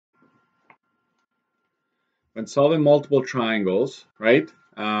when solving multiple triangles, right?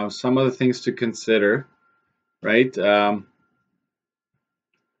 Some of the things to consider, right?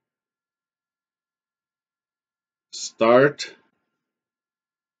 Start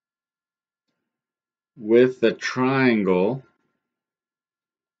with the triangle.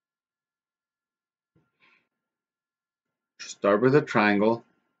 Start with a triangle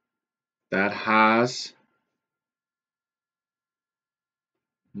that has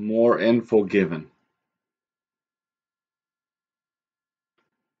more info given.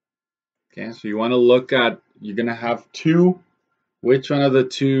 Okay, so you want to look at, you're going to have two. Which one of the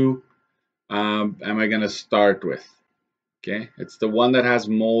two am I going to start with? Okay, it's the one that has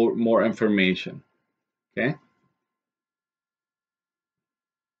more information. Okay,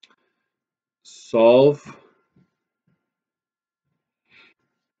 solve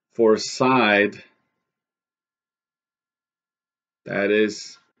for side that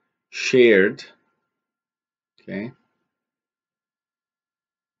is shared. Okay,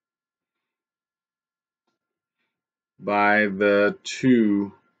 by the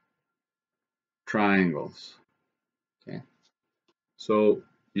two triangles. Okay, so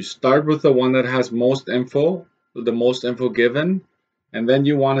you start with the one that has most info, the most info given, and then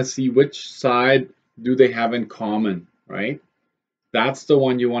you want to see which side do they have in common, right? That's the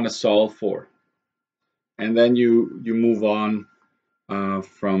one you want to solve for, and then you move on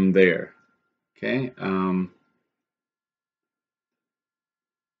from there. Okay.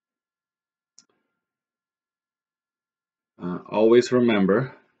 Always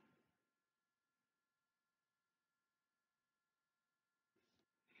remember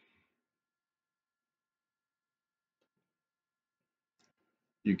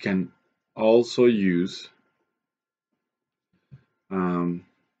you can also use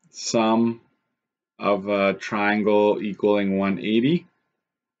sum of a triangle equaling 180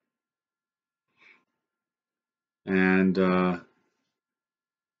 and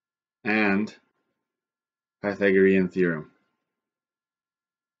Pythagorean theorem.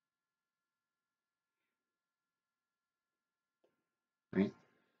 Right?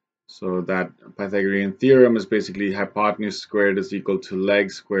 So that Pythagorean theorem is basically hypotenuse squared is equal to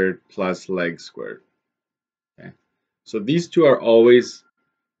leg squared plus leg squared. Okay. So these two are always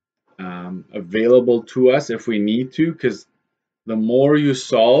available to us if we need to, because the more you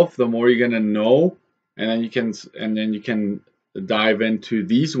solve, the more you're gonna know, and then you can dive into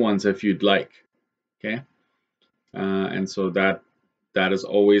these ones if you'd like. Okay, and so that is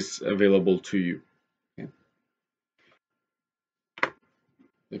always available to you. Okay?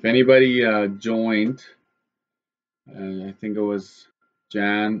 If anybody joined, I think it was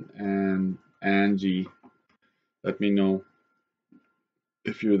Jan and Angie. Let me know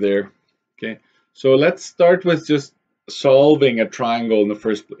if you're there. Okay, so let's start with just solving a triangle in the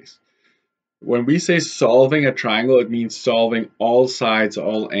first place. When we say solving a triangle, it means solving all sides,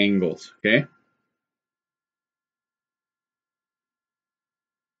 all angles, okay?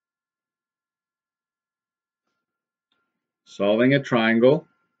 Solving a triangle,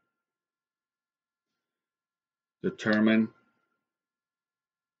 determine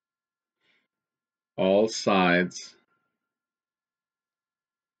all sides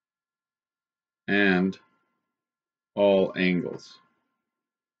and all angles,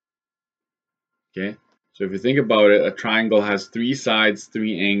 okay? So if you think about it, a triangle has three sides,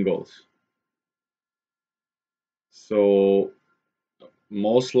 three angles. So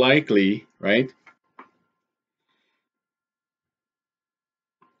most likely, right,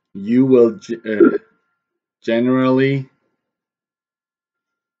 you will generally,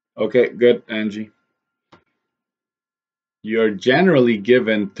 okay, good, Angie. You're generally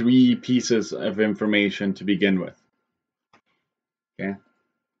given three pieces of information to begin with, okay?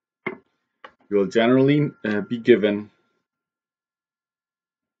 You will generally be given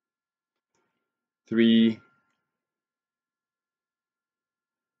three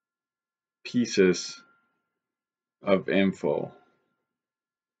pieces of info,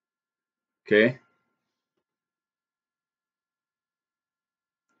 okay?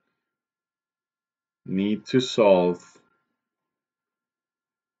 Need to solve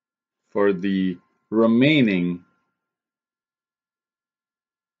for the remaining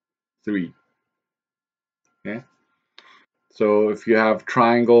three, okay? So if you have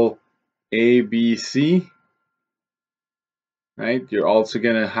triangle ABC, right, you're also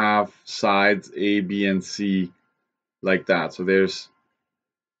gonna have sides A, B, and C like that. So there's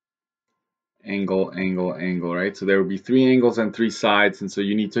angle, angle, angle, right? So there will be three angles and three sides, and so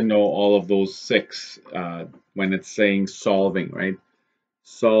you need to know all of those six when it's saying solving, right?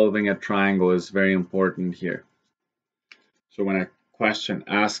 Solving a triangle is very important here. So when a question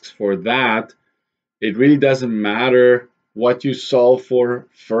asks for that, it really doesn't matter what you solve for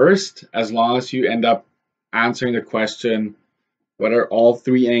first, as long as you end up answering the question, what are all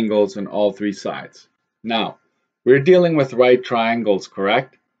three angles on all three sides? Now, we're dealing with right triangles,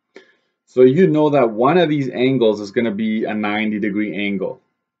 correct? So you know that one of these angles is going to be a 90-degree angle.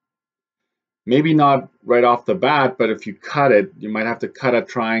 Maybe not right off the bat, but if you cut it, you might have to cut a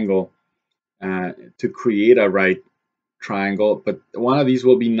triangle to create a right triangle. But one of these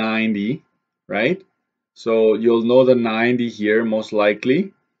will be 90, right? So you'll know the 90 here most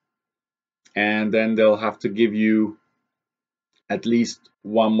likely. And then they'll have to give you at least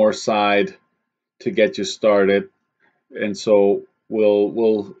one more side to get you started. And so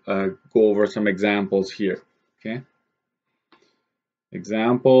we'll go over some examples here. Okay.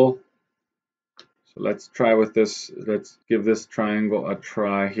 Example. So let's try with this. Let's give this triangle a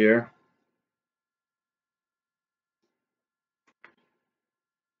try here.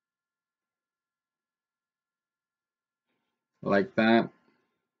 Like that.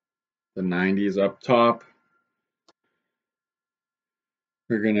 The 90 is up top.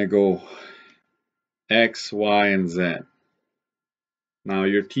 We're going to go X, Y, and Z. Now,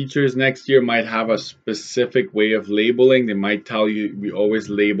 your teachers next year might have a specific way of labeling. They might tell you we always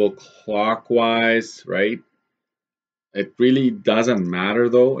label clockwise, right? It really doesn't matter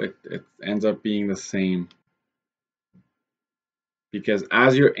though. It ends up being the same. Because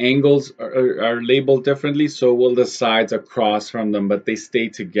as your angles are labeled differently, so will the sides across from them, but they stay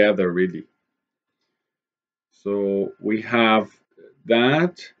together really. So we have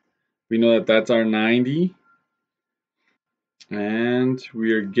that. We know that that's our 90. And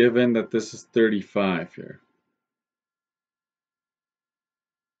we are given that this is 35 here.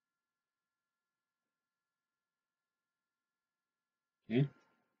 Okay.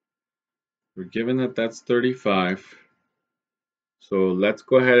 We're given that that's 35. So let's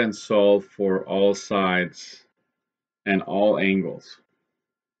go ahead and solve for all sides and all angles.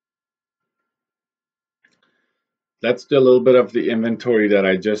 Let's do a little bit of the inventory that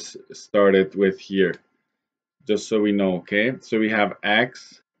I just started with here, just so we know, okay? So we have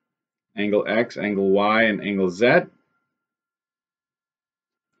X, angle Y, and angle Z.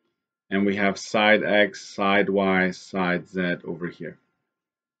 And we have side X, side Y, side Z over here.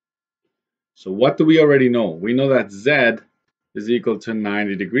 So what do we already know? We know that Z is equal to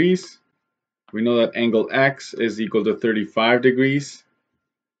 90 degrees. We know that angle X is equal to 35 degrees.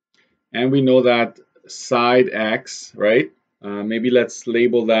 And we know that side X, right? Maybe let's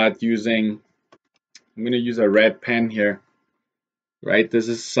label that using, I'm going to use a red pen here, right? This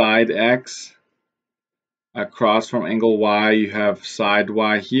is side X. Across from angle Y, you have side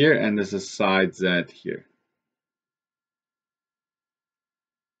Y here, and this is side Z here.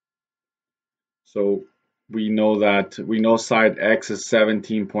 So we know side X is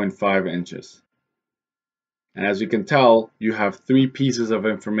 17.5 inches. And as you can tell, you have three pieces of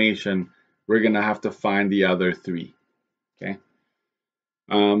information. We're going to have to find the other three. Okay.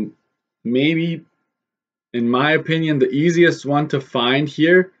 Maybe, in my opinion, the easiest one to find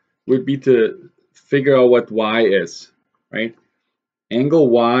here would be to figure out what Y is, right? Angle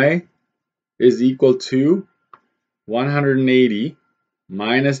Y is equal to 180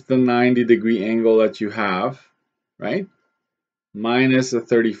 minus the 90-degree angle that you have, right? Minus the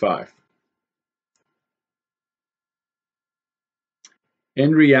 35.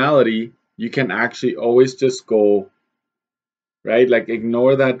 In reality, you can actually always just go, right? Like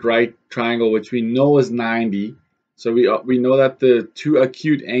ignore that right triangle, which we know is 90. So we know that the two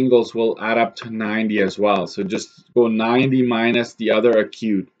acute angles will add up to 90 as well. So just go 90 minus the other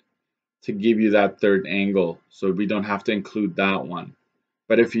acute to give you that third angle. So we don't have to include that one.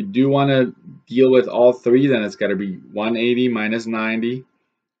 But if you do want to deal with all three, then it's got to be 180 minus 90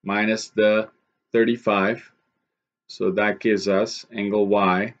 minus the 35. So that gives us angle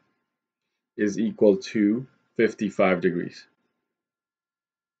Y is equal to 55 degrees.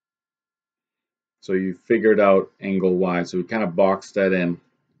 So you figured out angle Y. So we kind of boxed that in.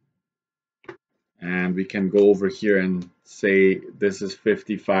 And we can go over here and say this is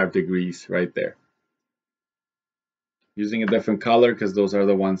 55 degrees right there. Using a different color because those are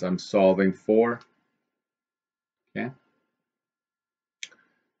the ones I'm solving for. Okay.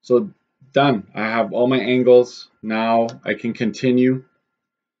 So done. I have all my angles. Now I can continue.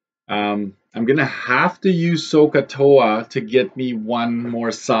 I'm going to have to use SOHCAHTOA to get me one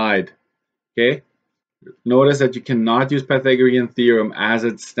more side. Okay. Notice that you cannot use Pythagorean theorem as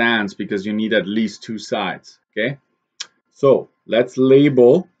it stands because you need at least two sides. Okay. So let's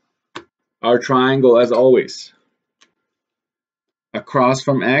label our triangle as always. Across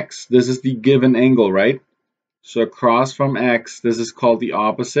from X, this is the given angle, right? So across from X, this is called the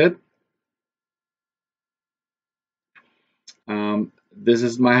opposite. This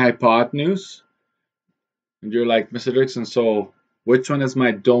is my hypotenuse. And you're like, Mr. Dixon, so which one is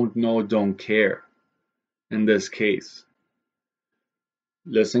my don't know, don't care in this case?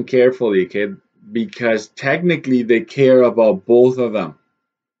 Listen carefully, okay? Because technically they care about both of them,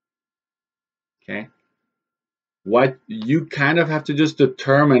 okay? What you kind of have to just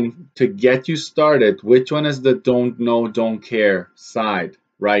determine to get you started, which one is the don't know, don't care side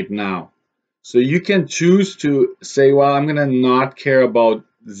right now. So you can choose to say, well, I'm going to not care about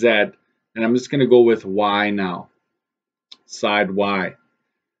Z and I'm just going to go with Y now, side Y.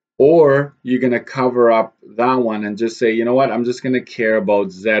 Or you're going to cover up that one and just say, you know what, I'm just going to care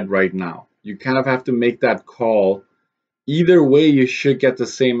about Z right now. You kind of have to make that call. Either way, you should get the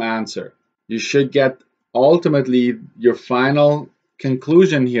same answer. You should get, ultimately, your final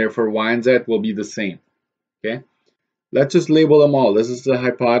conclusion here for Y and Z will be the same. Okay, let's just label them all. This is the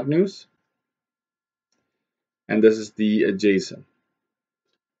hypotenuse, and this is the adjacent.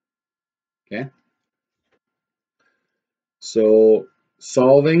 Okay, so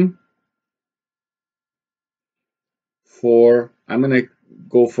solving for, I'm going to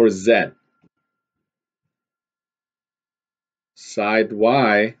go for Z. Side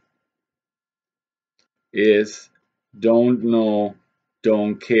Y is don't know,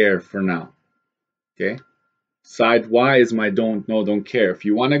 don't care for now. Okay, side Y is my don't know, don't care. If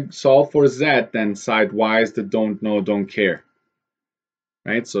you want to solve for Z, then side Y is the don't know, don't care.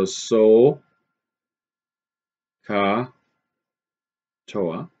 Right, so ka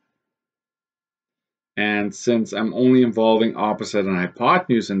toa. And since I'm only involving opposite and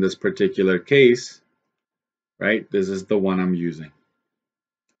hypotenuse in this particular case, right, this is the one I'm using.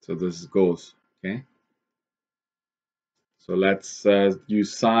 So this goes, okay? So let's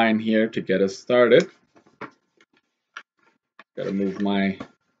use sine here to get us started. Gotta move my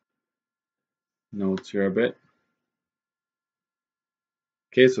notes here a bit.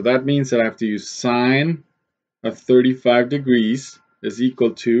 Okay, so that means that I have to use sine of 35 degrees is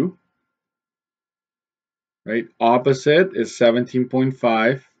equal to, right, opposite is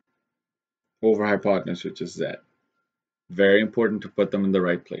 17.5 over hypotenuse, which is Z. Very important to put them in the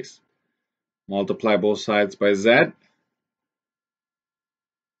right place. Multiply both sides by Z.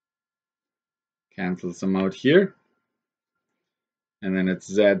 Cancels them out here. And then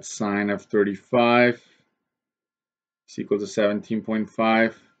it's Z sine of 35 is equal to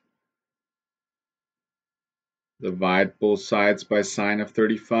 17.5. Divide both sides by sine of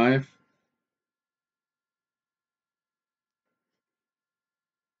 35.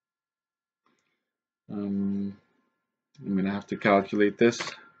 I'm going to have to calculate this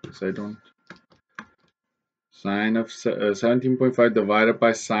because I don't. Sine of 17.5 divided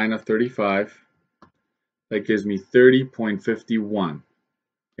by sine of 35. That gives me 30.51.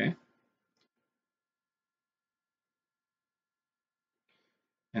 Okay.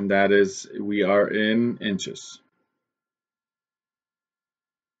 And that is, we are in inches.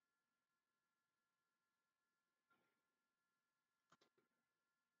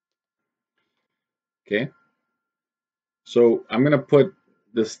 Okay. So I'm going to put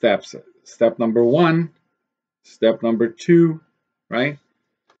the steps. Step number 1, step number 2, right?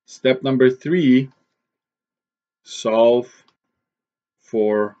 Step number 3, solve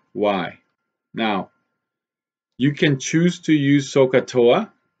for y. Now, you can choose to use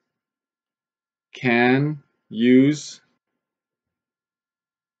SOHCAHTOA, can use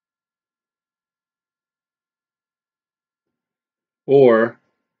or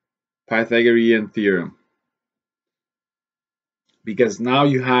Pythagorean theorem. Because now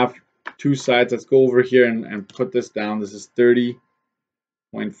you have two sides. Let's go over here and put this down. This is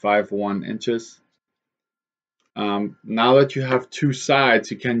 30.51 inches. Now that you have two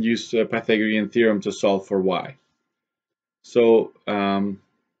sides, you can use the Pythagorean theorem to solve for y. So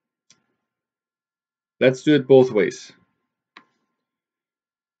let's do it both ways.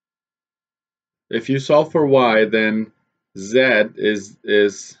 If you solve for y, then z is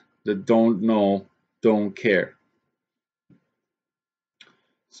the don't know, don't care.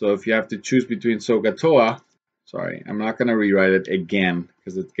 So if you have to choose between SOHCAHTOA, sorry, I'm not going to rewrite it again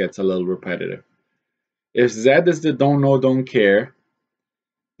because it gets a little repetitive. If Z is the don't know, don't care,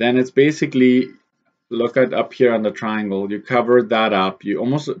 then it's basically, look at up here on the triangle, you cover that up, you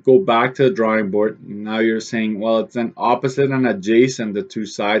almost go back to the drawing board. Now you're saying, well, it's an opposite and adjacent, the two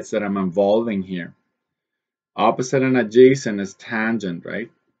sides that I'm involving here. Opposite and adjacent is tangent,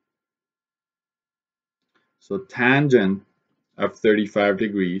 right? So tangent of 35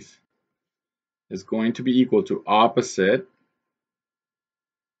 degrees is going to be equal to opposite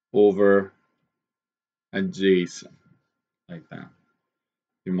over adjacent, like that.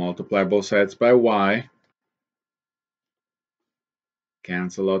 You multiply both sides by y,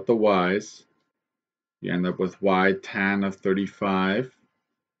 cancel out the y's. You end up with y tan of 35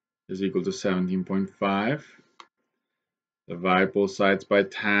 is equal to 17.5. Divide both sides by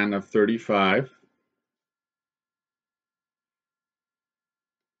tan of 35.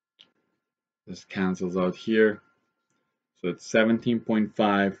 This cancels out here. So it's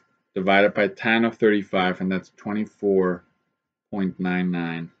 17.5 divided by tan of 35, and that's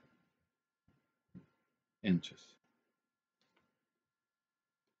 24.99 inches.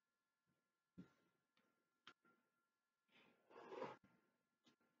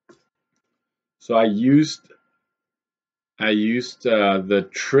 So I used the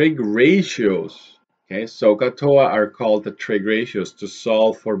trig ratios. Okay, SOHCAHTOA are called the trig ratios to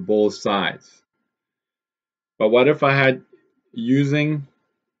solve for both sides. But what if I had using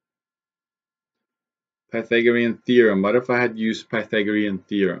Pythagorean theorem? What if I had used Pythagorean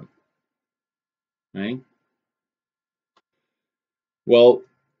theorem? Right? Well,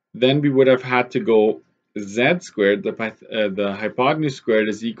 then we would have had to go z squared, the hypotenuse squared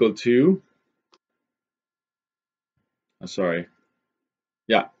is equal to, z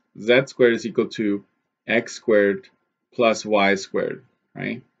squared is equal to x squared plus y squared,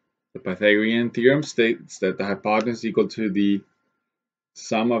 right? The Pythagorean theorem states that the hypotenuse is equal to the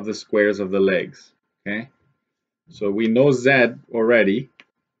sum of the squares of the legs, okay? So we know z already,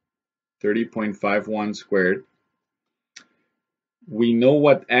 30.51 squared. We know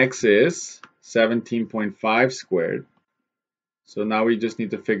what x is, 17.5 squared. So now we just need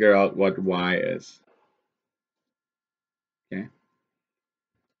to figure out what y is. Okay.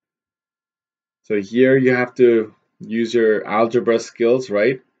 So here you have to use your algebra skills,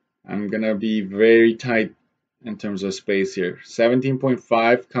 right? I'm gonna be very tight in terms of space here.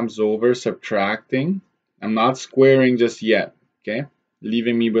 17.5 comes over subtracting. I'm not squaring just yet, okay?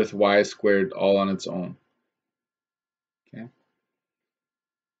 Leaving me with y squared all on its own. Okay.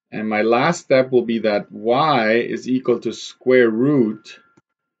 And my last step will be that y is equal to square root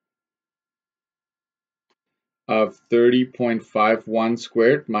of 30.51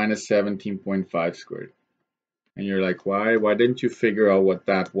 squared minus 17.5 squared. And you're like, why didn't you figure out what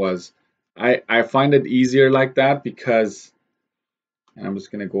that was? I find it easier like that because, and I'm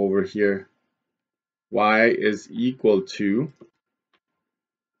just going to go over here, y is equal to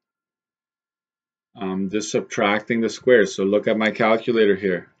just subtracting the squares. So look at my calculator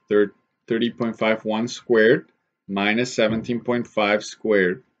here, 30.51 squared minus 17.5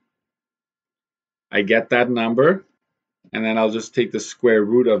 squared. I get that number, and then I'll just take the square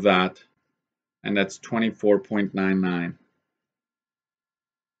root of that, and that's 24.99.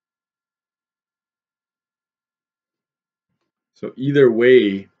 So either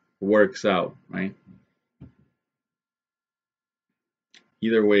way works out, right?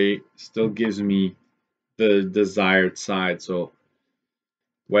 Either way still gives me the desired side. So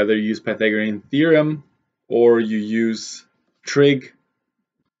whether you use Pythagorean theorem or you use trig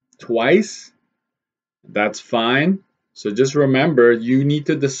twice, that's fine. So just remember, you need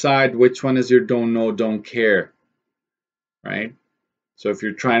to decide which one is your don't know, don't care, right? So if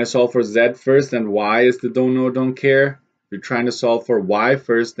you're trying to solve for z first, then y is the don't know, don't care. If you're trying to solve for y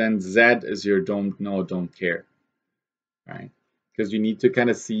first, then z is your don't know, don't care, right? Because you need to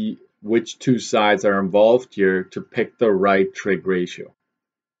kind of see which two sides are involved here to pick the right trig ratio.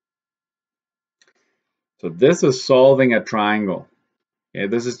 So this is solving a triangle. Okay,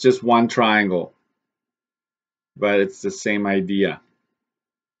 this is just one triangle, but it's the same idea.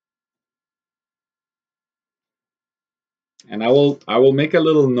 And I will make a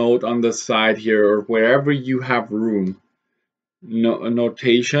little note on the side here, or wherever you have room, a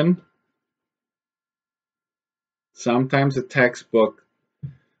notation. Sometimes a textbook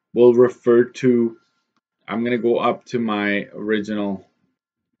will refer to, I'm going to go up to my original,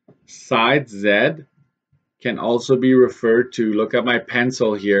 side Z can also be referred to, look at my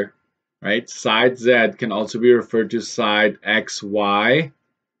pencil here, right? Side Z can also be referred to side XY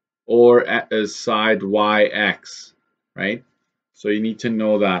or as side YX, right? So you need to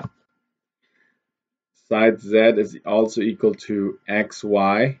know that. Side Z is also equal to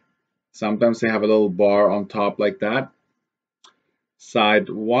XY. Sometimes they have a little bar on top like that. Side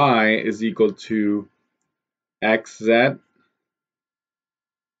Y is equal to XZ.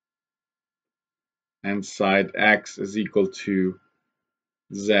 And side X is equal to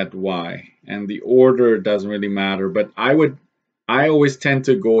ZY. And the order doesn't really matter, but I always tend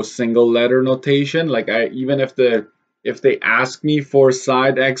to go single letter notation. Like even if they ask me for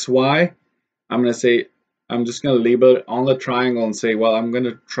side XY, I'm just gonna label it on the triangle and say, well, I'm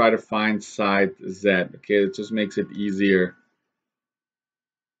gonna try to find side Z. Okay, it just makes it easier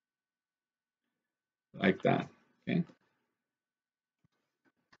like that. Okay.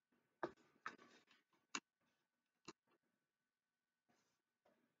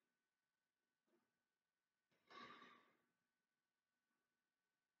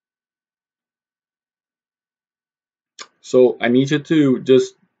 So I need you to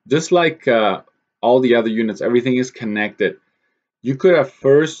just like all the other units, everything is connected. You could have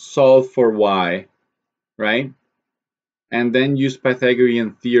first solved for y, right? And then use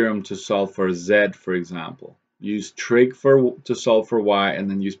Pythagorean theorem to solve for z, for example. Use trig to solve for y, and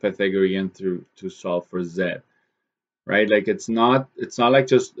then use Pythagorean to solve for z, right? Like it's not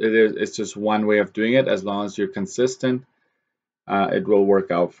like it's just one way of doing it. As long as you're consistent, it will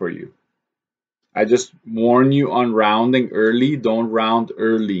work out for you. I just warn you on rounding early. Don't round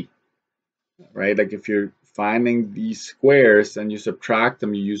early, right? Like if you're finding these squares and you subtract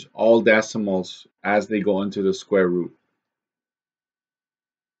them, you use all decimals as they go into the square root.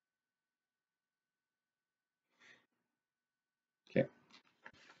 Okay.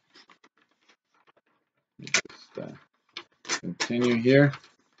 Just continue here.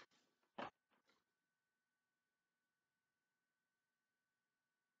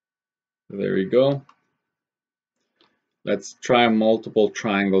 There we go. Let's try a multiple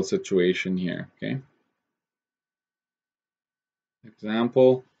triangle situation here, okay?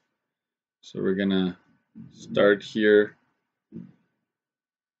 Example. So we're gonna start here.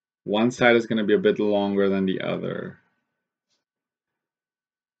 One side is gonna be a bit longer than the other.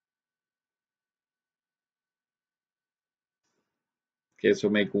 Okay, so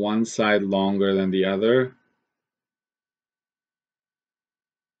make one side longer than the other.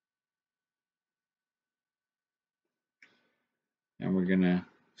 And we're gonna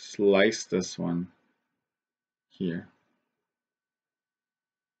slice this one here.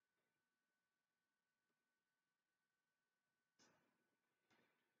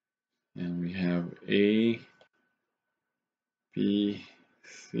 And we have A, B,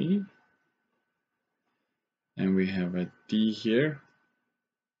 C. And we have a D here.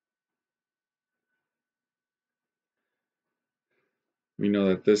 We know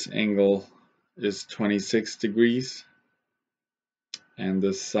that this angle is 26 degrees. And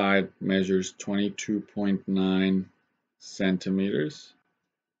this side measures 22.9 centimeters.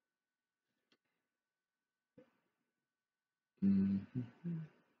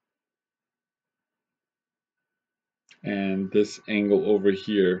 And this angle over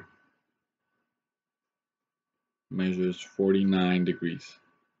here measures 49 degrees.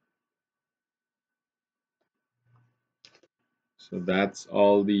 So that's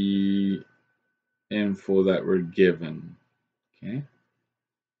all the info that we're given. Okay.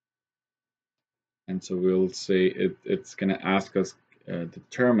 And so we'll say it's going to ask us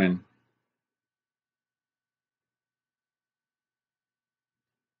determine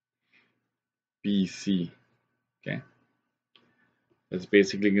BC. Okay. That's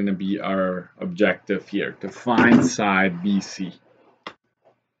basically going to be our objective here, to find side BC.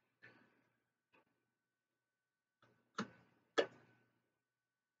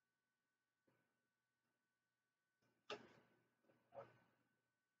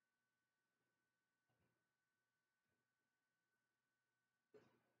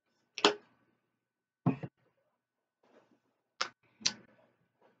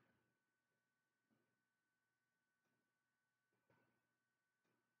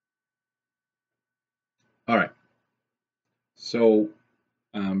 All right. So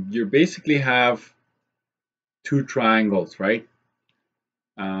you basically have two triangles, right?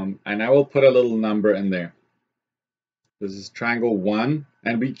 And I will put a little number in there. This is triangle 1,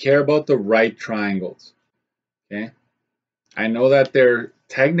 and we care about the right triangles. Okay. I know that they're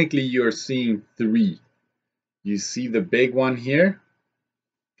technically you're seeing 3. You see the big one here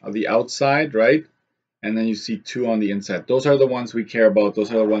on the outside, right? And then you see 2 on the inside. Those are the ones we care about.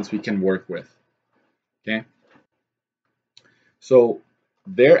 Those are the ones we can work with. Okay. So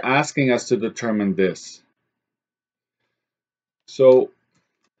they're asking us to determine this. So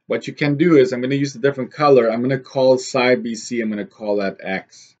what you can do is I'm going to use a different color. I'm going to call side BC. I'm going to call that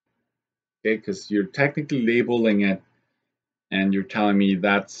X. Okay, because you're technically labeling it and you're telling me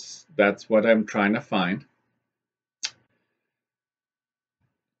that's what I'm trying to find.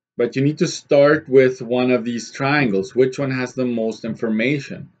 But you need to start with one of these triangles. Which one has the most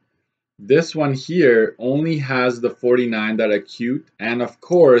information? This one here only has the 49 that are acute, and of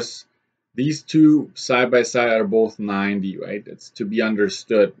course these two side by side are both 90, right? It's to be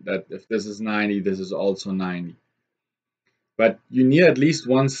understood that if this is 90, this is also 90. But you need at least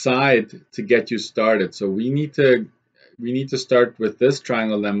one side to get you started. So we need to start with this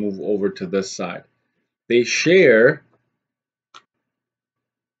triangle, then move over to this side. They share,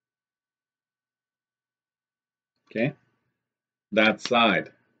 okay, that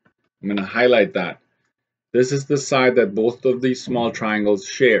side. I'm going to highlight that. This is the side that both of these small triangles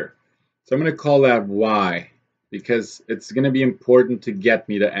share. So I'm going to call that Y because it's going to be important to get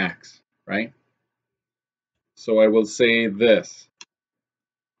me to X, right? So I will say this.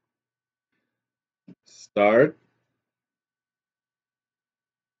 Start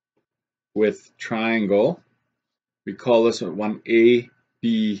with triangle. We call this one A,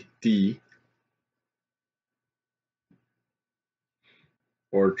 B, D,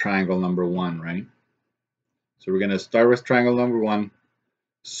 or triangle number 1, right? So we're going to start with triangle number 1,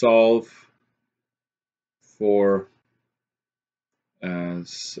 solve for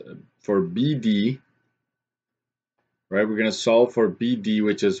BD, right? We're going to solve for BD,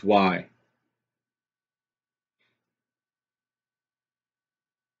 which is Y.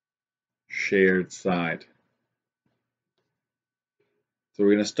 Shared side. So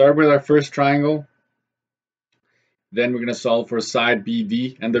we're going to start with our first triangle. Then we're going to solve for side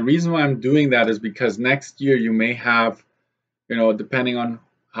BD. And the reason why I'm doing that is because next year you may have, depending on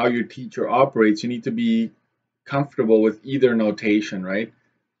how your teacher operates, you need to be comfortable with either notation, right?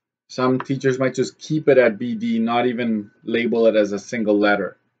 Some teachers might just keep it at BD, not even label it as a single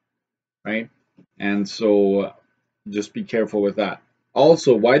letter, right? And so just be careful with that.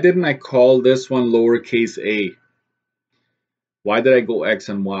 Also, why didn't I call this one lowercase a? Why did I go X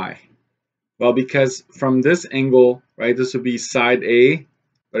and Y? Well, because from this angle, right, this would be side A,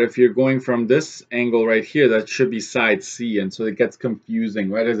 but if you're going from this angle right here, that should be side C, and so it gets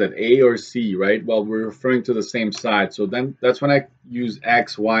confusing, right? Is it A or C, right? Well, we're referring to the same side, so then that's when I use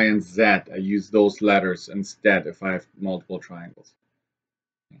X, Y, and Z. I use those letters instead if I have multiple triangles.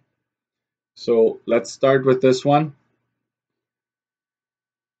 So let's start with this one.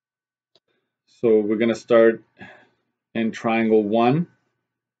 So we're going to start in triangle 1.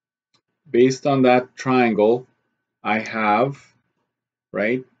 Based on that triangle, I have,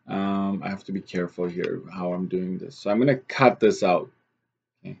 right? I have to be careful here how I'm doing this. So I'm going to cut this out.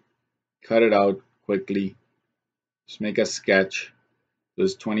 Okay. Cut it out quickly. Just make a sketch.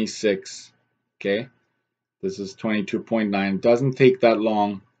 This is 26. Okay. This is 22.9. Doesn't take that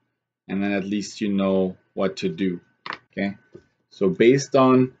long. And then at least you know what to do. Okay. So based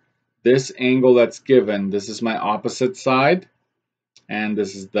on this angle that's given, this is my opposite side. And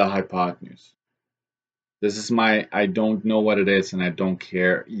this is the hypotenuse. This is my, I don't know what it is and I don't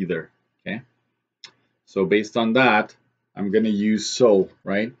care either. Okay. So based on that, I'm going to use so,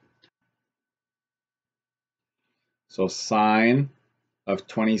 right? So sine of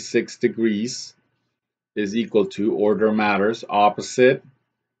 26 degrees is equal to, order matters, opposite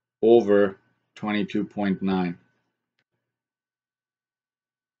over 22.9.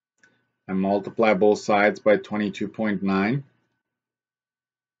 I multiply both sides by 22.9.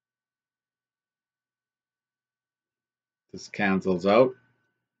 This cancels out.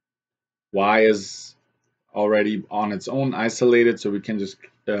 Y is already on its own isolated, so we can just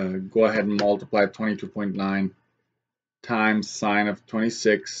go ahead and multiply 22.9 times sine of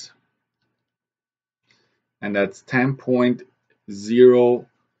 26, and that's 10.0.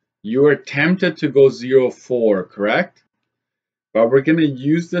 You are tempted to go 0.4, correct? But we're going to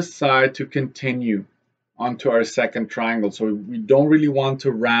use this side to continue onto our second triangle, so we don't really want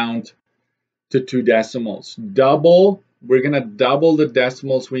to round to 2 decimals. We're going to double the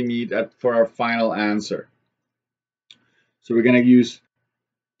decimals we need for our final answer. So we're going to use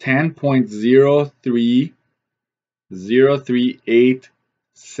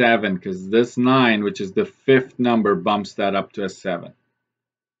 10.030387, because this 9, which is the 5th number, bumps that up to a 7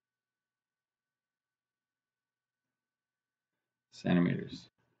 centimeters.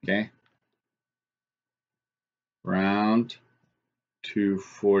 Okay. Round to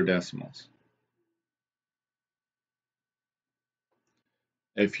 4 decimals.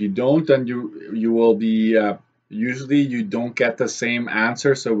 If you don't, then you will be usually you don't get the same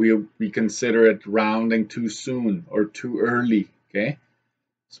answer, so we consider it rounding too soon or too early. Okay,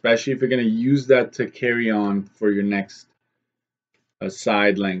 especially if you're going to use that to carry on for your next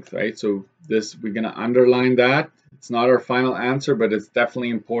side length, right? So this, we're going to underline that. It's not our final answer, but it's definitely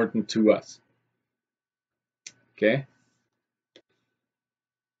important to us. Okay.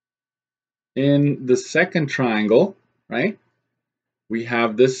 In the second triangle, right, we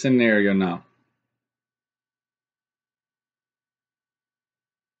have this scenario now.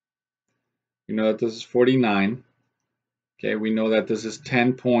 We know that this is 49. Okay, we know that this is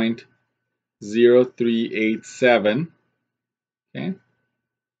 10.0387. Okay,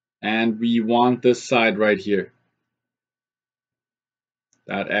 and we want this side right here.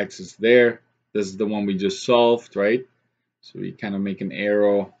 That x is there. This is the one we just solved, right? So we kind of make an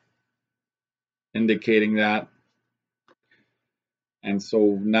arrow indicating that. And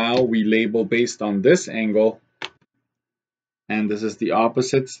so now we label based on this angle, and this is the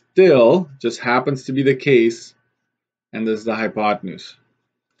opposite still, just happens to be the case, and this is the hypotenuse.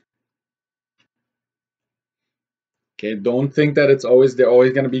 Okay, don't think that they're always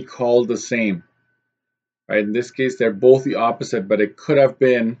going to be called the same. Right? In this case, they're both the opposite, but it could have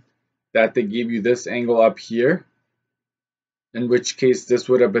been that they gave you this angle up here, in which case this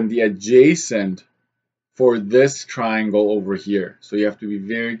would have been the adjacent for this triangle over here. So you have to be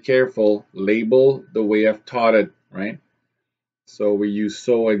very careful, label the way I've taught it, right? So we use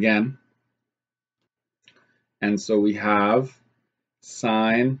so again, and so we have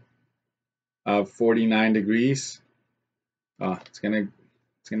sine of 49 degrees. It's gonna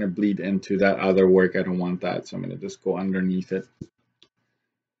bleed into that other work. I don't want that, so I'm gonna just go underneath it.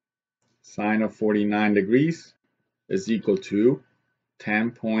 Sine of 49 degrees is equal to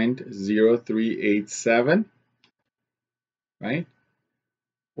 10.0387, right,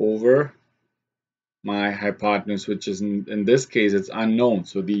 over my hypotenuse, which is in this case it's unknown,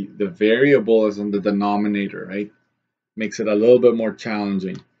 so the variable is in the denominator, right? Makes it a little bit more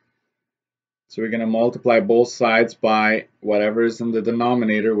challenging. So we're going to multiply both sides by whatever is in the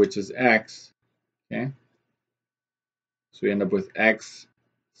denominator, which is x. Okay, so we end up with x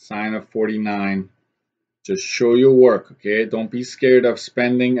sine of 49. Just show your work. Okay, don't be scared of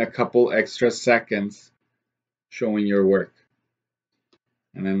spending a couple extra seconds showing your work.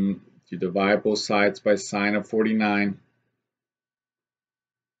 And then you divide both sides by sine of 49.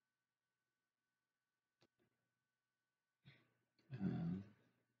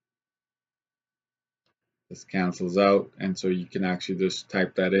 This cancels out, and so you can actually just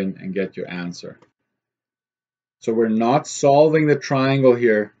type that in and get your answer. So we're not solving the triangle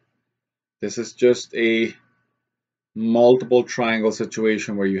here. This is just a multiple triangle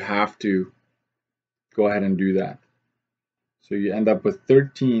situation where you have to go ahead and do that. So you end up with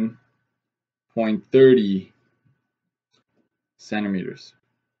 13.30 centimeters.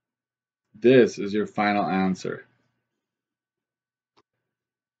 This is your final answer.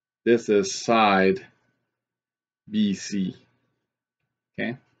 This is side BC.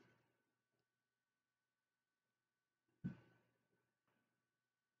 Okay.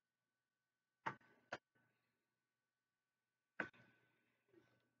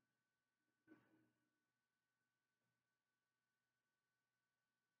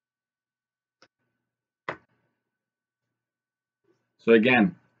 So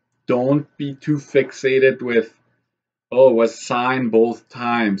again, don't be too fixated with, oh, it was sine both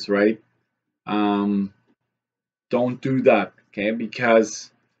times, right? Don't do that, okay?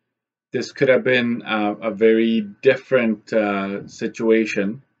 Because this could have been a very different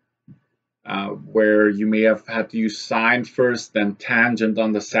situation where you may have had to use sine first, then tangent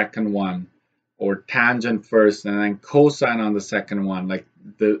on the second one, or tangent first and then cosine on the second one. Like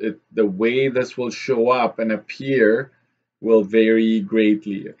the way this will show up and appear will vary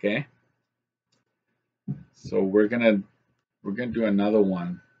greatly. Okay, so we're gonna do another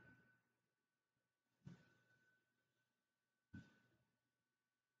one.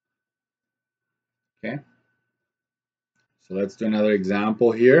 Okay, so let's do another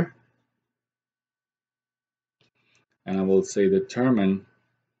example here. And I will say determine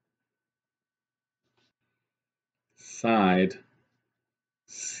side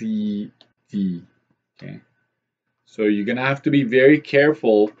CD. Okay, so you're gonna have to be very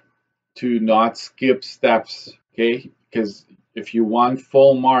careful to not skip steps, okay? Because if you want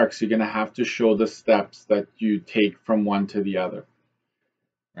full marks, you're gonna have to show the steps that you take from one to the other,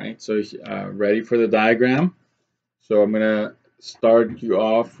 right? So ready for the diagram? So I'm gonna start you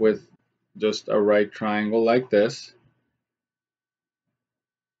off with just a right triangle like this.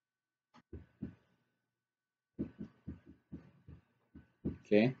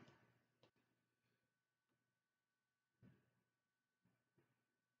 Okay.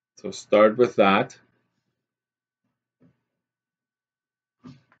 So start with that.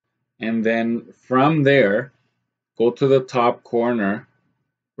 And then from there, go to the top corner.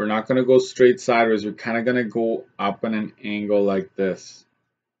 We're not going to go straight sideways. We're kind of going to go up in an angle like this.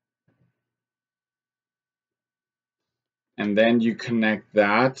 And then you connect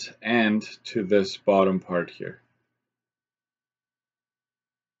that end to this bottom part here.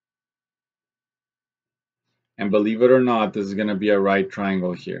 And believe it or not, this is going to be a right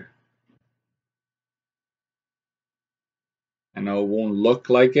triangle here. I know it won't look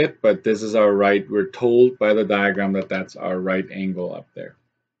like it, but this is our right. We're told by the diagram that that's our right angle up there.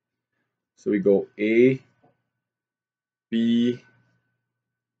 So we go A, B,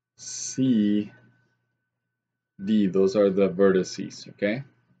 C, D. Those are the vertices, okay?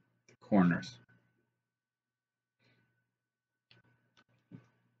 The corners.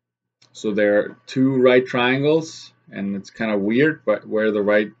 So there are two right triangles, and it's kind of weird, but where the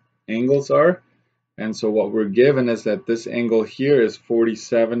right angles are. And so what we're given is that this angle here is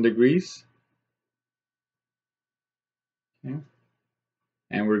 47 degrees. Okay.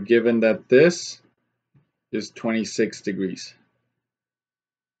 And we're given that this is 26 degrees.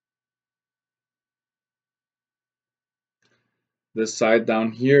 This side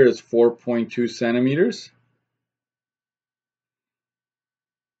down here is 4.2 centimeters.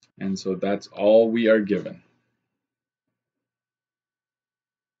 And so that's all we are given.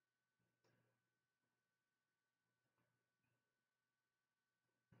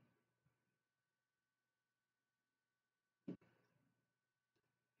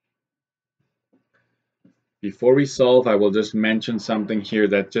 Before we solve, I will just mention something here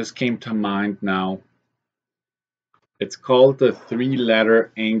that just came to mind now. It's called the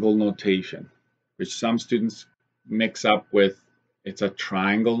three-letter angle notation, which some students mix up with it's a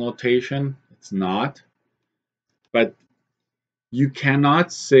triangle notation. It's not. But you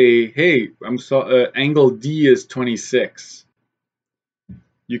cannot say, hey, angle D is 26.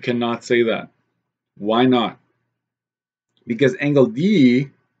 You cannot say that. Why not? Because angle D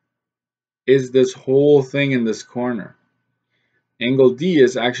is this whole thing in this corner. Angle D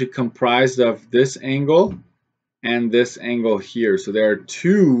is actually comprised of this angle and this angle here. So there are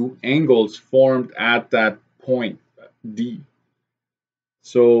two angles formed at that point, D.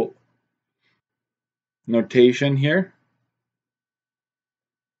 So notation here.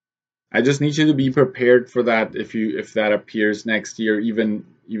 I just need you to be prepared for that if that appears next year, even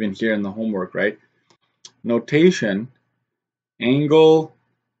here in the homework, right? Notation, angle,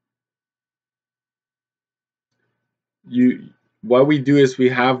 what we do is we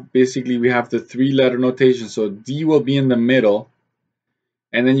have the three-letter notation. So D will be in the middle,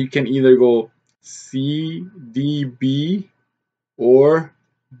 and then you can either go CDB or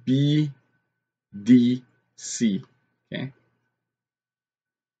BDC. Okay,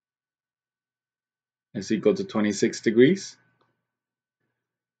 is equal to 26 degrees.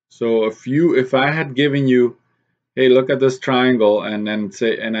 So if I had given you, hey, look at this triangle, and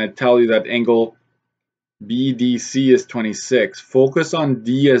I tell you that angle BDC is 26, focus on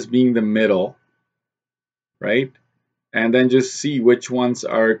D as being the middle, right? And then just see which ones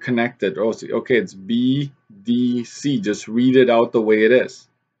are connected. Oh, okay, it's BDC. Just read it out the way it is.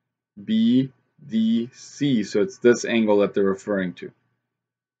 BDC. So it's this angle that they're referring to.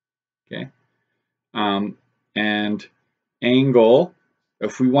 Okay. And angle,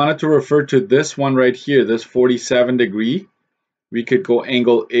 if we wanted to refer to this one right here, this 47 degree, we could go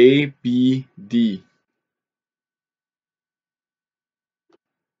angle ABD.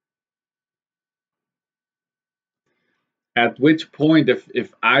 At which point,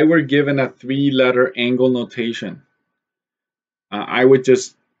 if I were given a three-letter angle notation, I would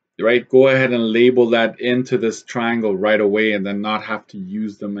just go ahead and label that into this triangle right away and then not have to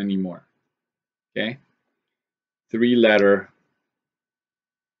use them anymore. Okay, three-letter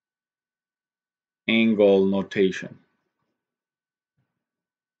angle notation,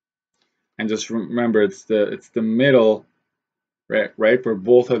 and just remember it's the middle, right where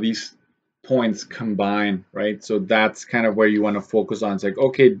both of these points combine, right? So that's kind of where you want to focus on. It's like,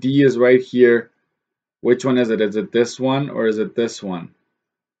 okay, D is right here. Which one is it? Is it this one or is it this one?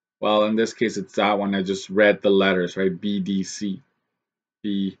 Well, in this case, it's that one. I just read the letters, right? BDC.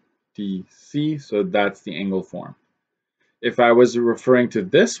 BDC, so that's the angle form. If I was referring to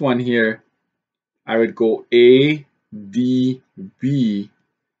this one here, I would go ADB.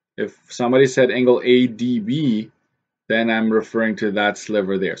 If somebody said angle ADB, then I'm referring to that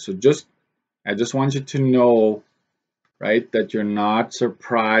sliver there. So I just want you to know, right, that you're not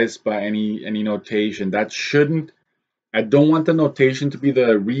surprised by any notation. That shouldn't, I don't want the notation to be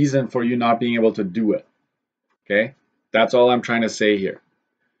the reason for you not being able to do it. Okay? That's all I'm trying to say here.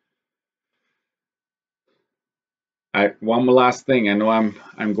 One last thing. I know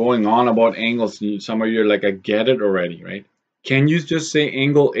I'm going on about angles. Some of you are like, I get it already, right? Can you just say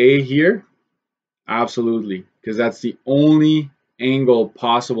angle A here? Absolutely, because that's the only angle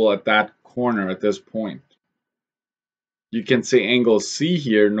possible at that corner at this point. You can say angle C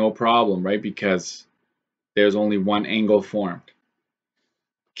here, no problem, right? Because there's only one angle formed.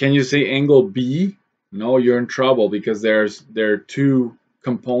 Can you say angle B? No, you're in trouble because there are two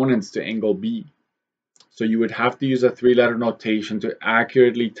components to angle B. So you would have to use a three-letter notation to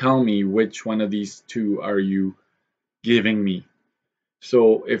accurately tell me which one of these two are you giving me.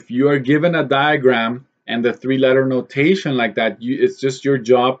 So if you are given a diagram and the three-letter notation like that, it's just your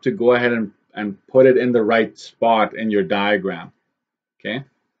job to go ahead and put it in the right spot in your diagram. Okay?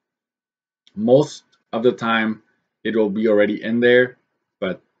 Most of the time, it will be already in there,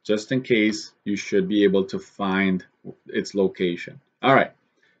 but just in case, you should be able to find its location. All right,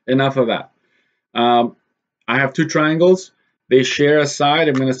 enough of that. I have two triangles. They share a side.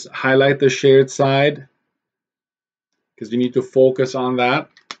 I'm going to highlight the shared side because you need to focus on that.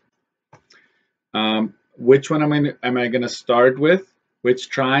 Which one am I going to start with? Which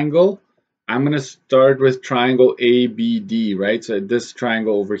triangle? I'm going to start with triangle ABD, right? So this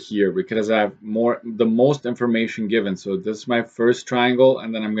triangle over here, because I have the most information given. So this is my first triangle,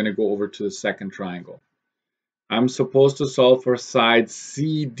 and then I'm going to go over to the second triangle. I'm supposed to solve for side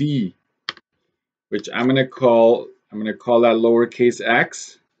CD, which I'm going to call that lowercase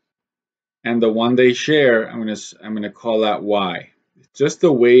x, and the one they share, I'm going to call that y. It's just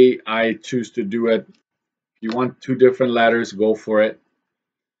the way I choose to do it. If you want two different letters, go for it.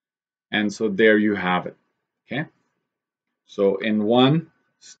 And so there you have it. Okay. So in one,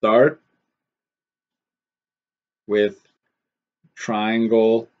 start with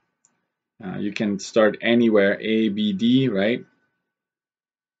triangle. You can start anywhere, ABD, right?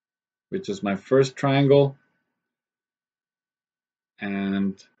 Which is my first triangle.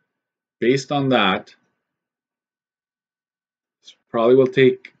 And based on that, it probably will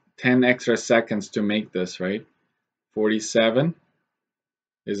take 10 extra seconds to make this, right? 47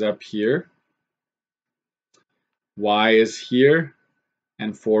 is up here. Y is here.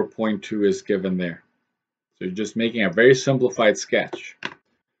 And 4.2 is given there. So you're just making a very simplified sketch.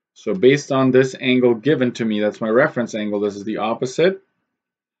 So based on this angle given to me, that's my reference angle, this is the opposite,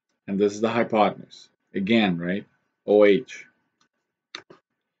 and this is the hypotenuse. Again, right? OH.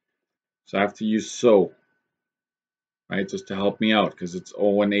 So I have to use so, right? Just to help me out, because it's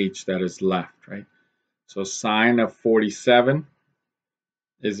O and H that is left, right? So sine of 47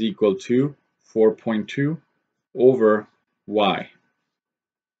 is equal to 4.2 over y.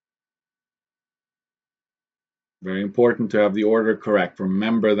 Very important to have the order correct.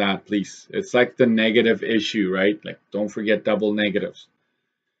 Remember that, please. It's like the negative issue, right? Like, don't forget double negatives.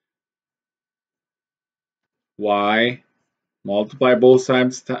 Y, multiply both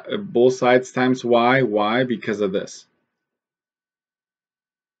sides times y. Why? Because of this.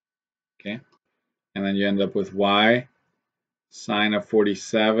 Okay, and then you end up with y sine of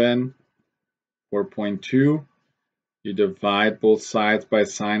 47, 4.2. You divide both sides by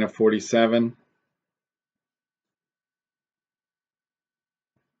sine of 47.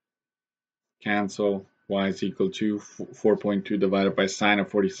 Cancel. Y is equal to 4.2 divided by sine of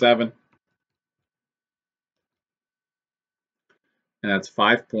 47. And that's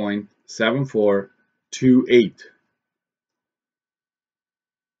 5.7428.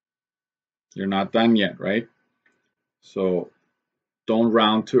 You're not done yet, right? So don't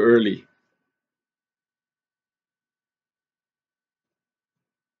round too early.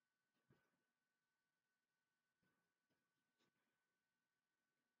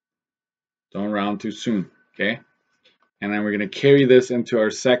 Don't round too soon, okay? And then we're going to carry this into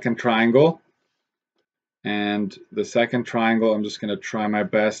our second triangle. And the second triangle, I'm just going to try my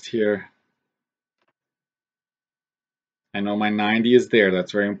best here. I know my 90 is there.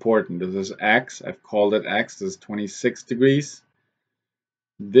 That's very important. This is x. I've called it x. This is 26 degrees.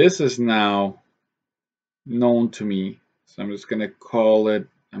 This is now known to me. So I'm just going to call it,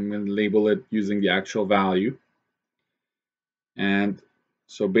 I'm going to label it using the actual value. And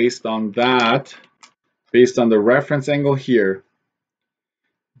so based on that, based on the reference angle here,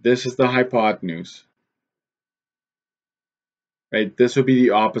 this is the hypotenuse. Right? This would be the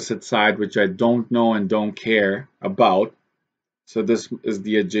opposite side, which I don't know and don't care about. So this is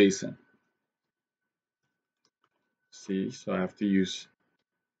the adjacent. See, so I have to use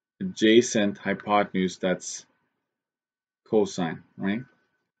adjacent hypotenuse, that's cosine, right?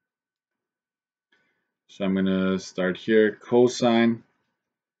 So I'm going to start here, cosine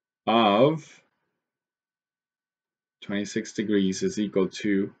of 26 degrees is equal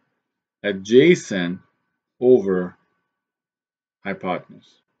to adjacent over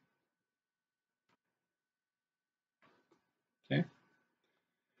hypotenuse. Okay.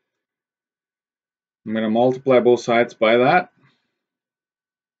 I'm going to multiply both sides by that,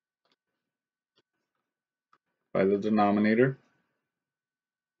 by the denominator.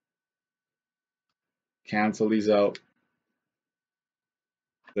 Cancel these out.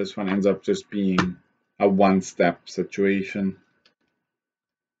 This one ends up just being a one-step situation.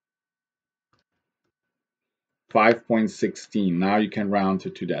 5.16. Now you can round to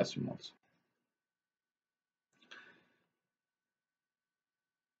 2 decimals.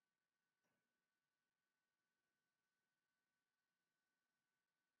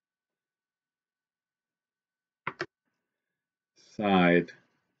 Side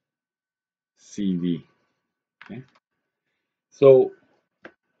CD. Okay. So,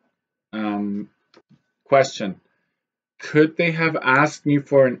 question. Could they have asked me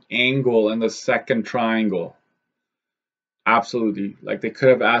for an angle in the second triangle? Absolutely. Like they could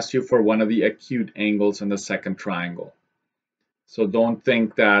have asked you for one of the acute angles in the second triangle. So don't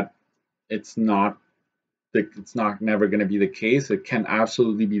think that it's not never going to be the case. It can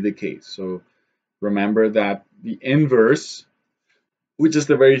absolutely be the case. So remember that the inverse, which is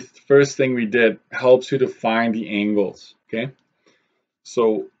the very first thing we did, helps you to find the angles. Okay,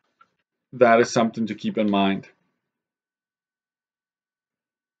 so that is something to keep in mind.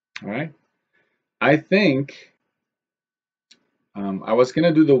 All right, I think I was going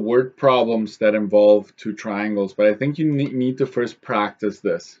to do the word problems that involve two triangles, but I think you need to first practice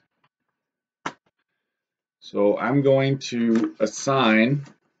this. So I'm going to assign,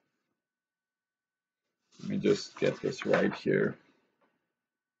 let me just get this right here.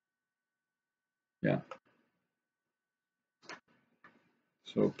 Yeah.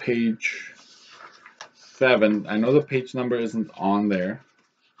 So page 7, I know the page number isn't on there,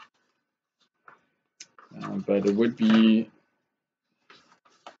 but it would be,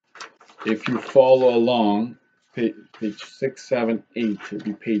 if you follow along, page 6, 7, 8, it would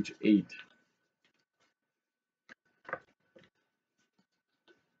be page 8.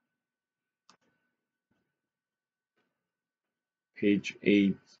 Page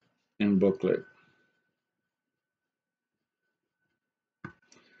 8 in booklet.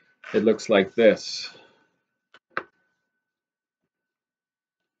 It looks like this.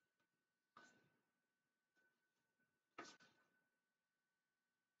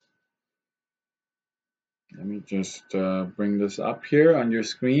 Let me just bring this up here on your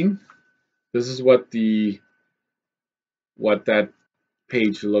screen. This is what that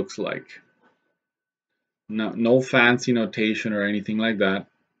page looks like. No fancy notation or anything like that.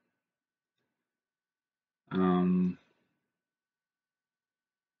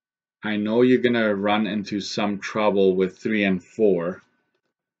 I know you're gonna run into some trouble with 3 and 4.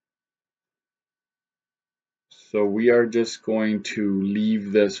 So we are just going to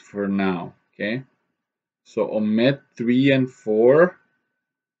leave this for now, okay? So omit 3 and 4.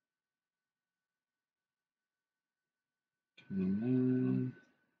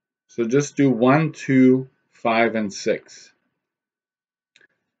 So just do 1, 2, 5, and 6.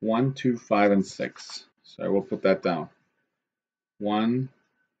 1, 2, 5, and 6. So I will put that down. 1,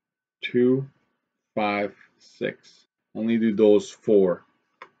 2, 5, 6. Only do those 4.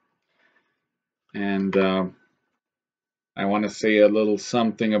 And I want to say a little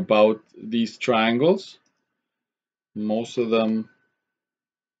something about these triangles. Most of them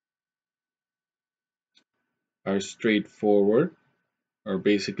are straightforward, or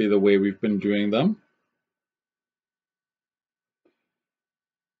basically the way we've been doing them.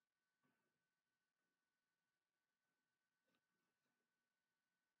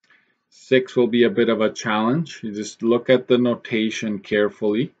 Six will be a bit of a challenge. You just look at the notation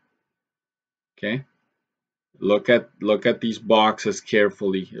carefully. Okay. Look at these boxes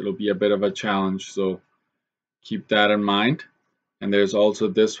carefully. It'll be a bit of a challenge, so keep that in mind. And there's also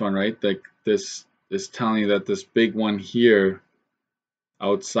this one, right? Like this is telling you that this big one here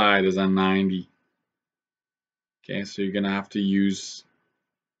outside is a 90. Okay, so you're gonna have to use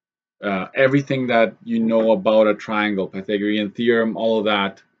everything that you know about a triangle, Pythagorean theorem, all of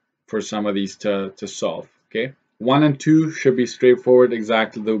that for some of these to solve. Okay, 1 and 2 should be straightforward,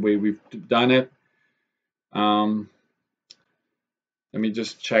 exactly the way we've done it. Let me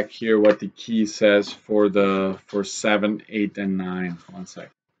just check here what the key says for 7, 8, and 9. One sec.